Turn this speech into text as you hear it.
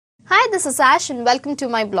Hi, this is Ash and welcome to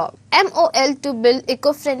my blog. MOL to build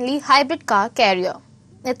eco-friendly hybrid car carrier.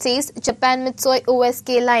 It says Japan Mitsui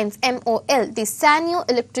OSK Lines MOL, the Sanyo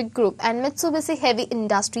Electric Group and Mitsubishi Heavy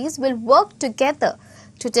Industries will work together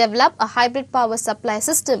to develop a hybrid power supply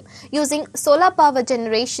system using solar power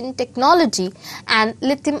generation technology and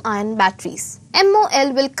lithium-ion batteries.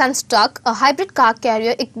 MOL will construct a hybrid car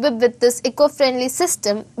carrier equipped with this eco-friendly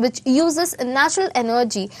system which uses natural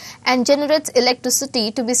energy and generates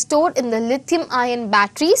electricity to be stored in the lithium-ion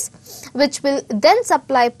batteries, which will then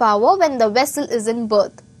supply power when the vessel is in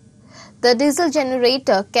berth. The diesel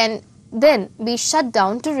generator can then be shut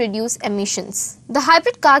down to reduce emissions. The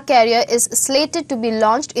hybrid car carrier is slated to be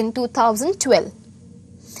launched in 2012.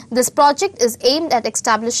 This project is aimed at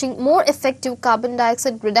establishing more effective carbon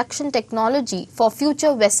dioxide reduction technology for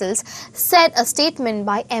future vessels, said a statement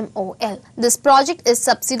by MOL. This project is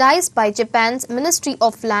subsidized by Japan's Ministry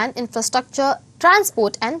of Land, Infrastructure,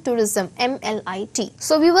 Transport and Tourism MLIT.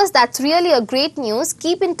 So viewers, that's really a great news.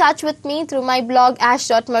 Keep in touch with me through my blog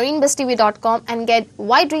ash.marinebusstv.com and get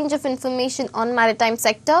wide range of information on maritime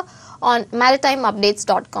sector on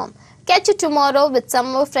maritimeupdates.com. Catch you tomorrow with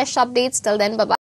some more fresh updates. Till then, bye-bye.